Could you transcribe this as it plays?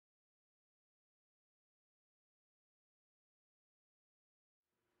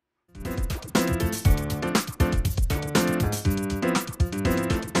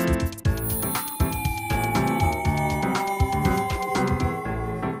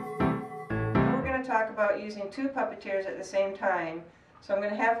talk about using two puppeteers at the same time. So I'm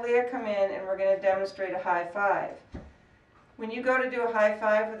going to have Leah come in and we're going to demonstrate a high five. When you go to do a high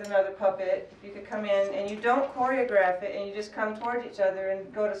five with another puppet, if you could come in and you don't choreograph it and you just come towards each other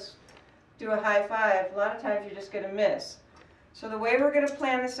and go to do a high five, a lot of times you're just going to miss. So the way we're going to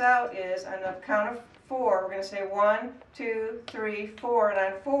plan this out is on the count of 4, we're going to say 1, 2, 3, 4,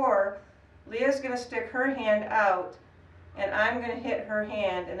 and on 4, Leah's going to stick her hand out and I'm going to hit her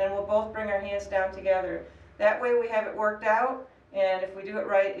hand, and then we'll both bring our hands down together. That way we have it worked out, and if we do it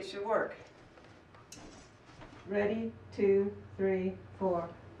right, it should work. Ready, 2, 3, 4.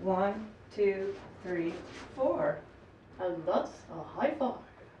 1, 2, 3, 4. And that's a high five.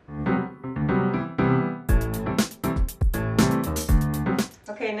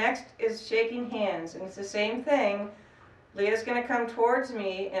 Okay, next is shaking hands, and it's the same thing. Leah's going to come towards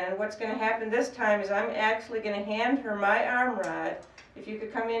me, and what's going to happen this time is I'm actually going to hand her my arm rod. If you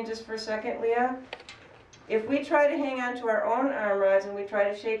could come in just for a second, Leah. If we try to hang on to our own arm rods and we try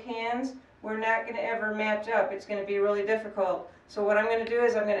to shake hands, we're not going to ever match up. It's going to be really difficult. So what I'm going to do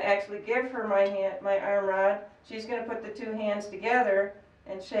is I'm going to actually give her my arm rod. She's going to put the two hands together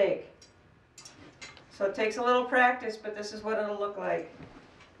and shake. So it takes a little practice, but this is what it'll look like.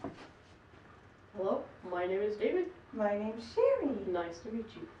 Hello, my name is David. My name's Sherry. Nice to meet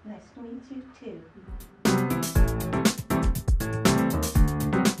you. Nice to meet you too.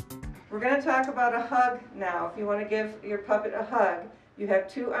 We're going to talk about a hug now. If you want to give your puppet a hug, you have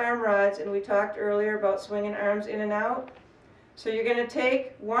two arm rods, and we talked earlier about swinging arms in and out. So you're going to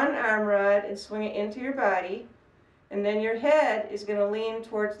take one arm rod and swing it into your body, and then your head is going to lean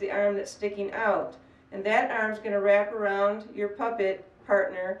towards the arm that's sticking out. And that arm's going to wrap around your puppet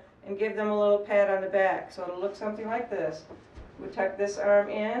partner and give them a little pat on the back. So it'll look something like this. We tuck this arm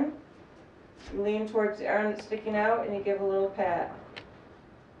in, you lean towards the arm that's sticking out, and you give a little pat.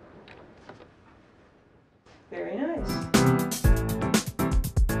 Very nice.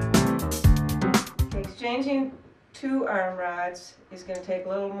 Okay, exchanging two arm rods is going to take a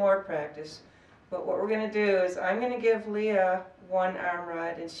little more practice. But what we're going to do is I'm going to give Leah one arm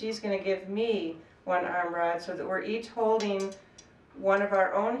rod, and she's going to give me one arm rod, so that we're each holding one of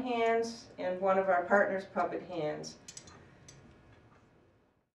our own hands and one of our partner's puppet hands.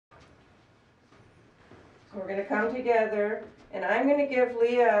 So we're going to come together, and I'm going to give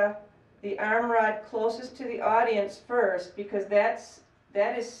Leah the arm rod closest to the audience first, because that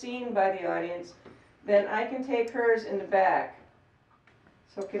is seen by the audience. Then I can take hers in the back.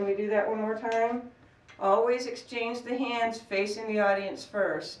 So can we do that one more time? Always exchange the hands facing the audience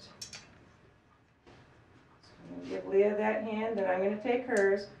first. Give Leah that hand, then I'm going to take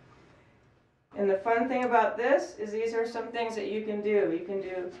hers. And the fun thing about this is these are some things that you can do. You can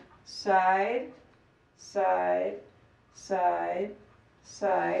do side, side, side,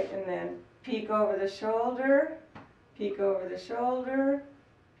 side, and then peek over the shoulder, peek over the shoulder,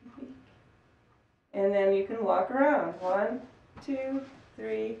 peek. And then you can walk around. 1, 2,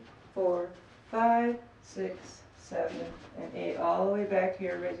 3, 4, 5, 6, 7, and 8, all the way back to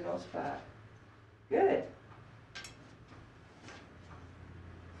your original spot. Good.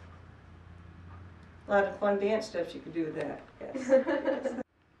 A lot of fun dance steps you could do with that. Yes.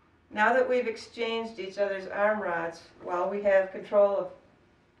 Now that we've exchanged each other's arm rods, while we have control of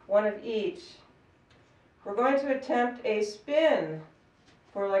one of each, we're going to attempt a spin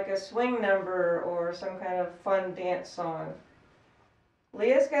for like a swing number or some kind of fun dance song.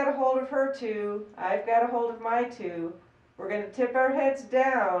 Leah's got a hold of her two, I've got a hold of my two. We're going to tip our heads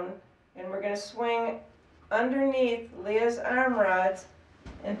down, and we're going to swing underneath Leah's arm rods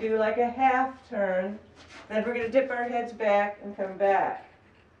and do like a half turn. Then we're going to dip our heads back and come back.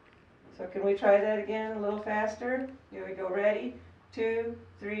 So can we try that again a little faster? Here we go. Ready? 2,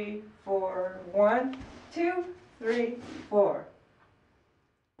 3, 4. 1, 2, 3, 4.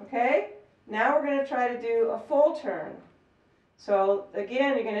 Okay? Now we're going to try to do a full turn. So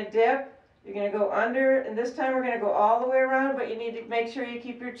again, you're going to dip, you're going to go under, and this time we're going to go all the way around, but you need to make sure you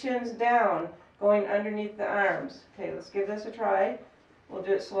keep your chins down, going underneath the arms. Okay, let's give this a try. We'll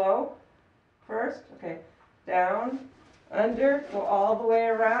do it slow first. Okay, down, under, go all the way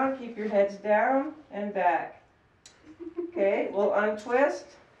around, keep your heads down and back. Okay, we'll untwist,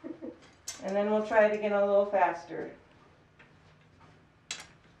 and then we'll try it again a little faster.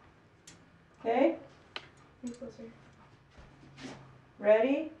 Okay?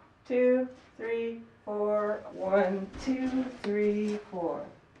 Ready? 2, 3, 4. 1, 2, 3, 4.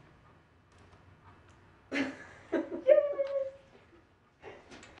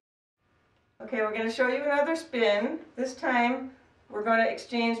 Okay, we're going to show you another spin. This time we're going to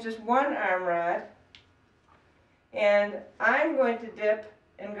exchange just one arm rod, and I'm going to dip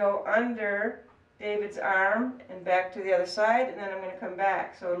and go under David's arm and back to the other side, and then I'm going to come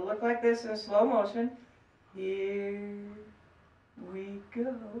back. So it'll look like this in slow motion. Here we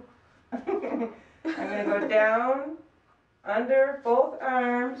go. I'm going to go down, under both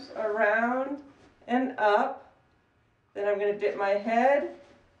arms, around and up. Then I'm going to dip my head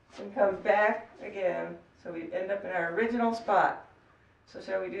and come back again. So we end up in our original spot. So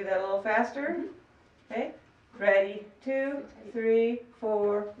shall we do that a little faster? Okay. Ready, 2, 3,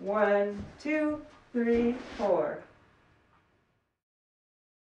 4, 1, 2, 3, 4.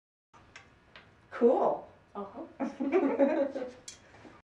 Cool. Uh-huh.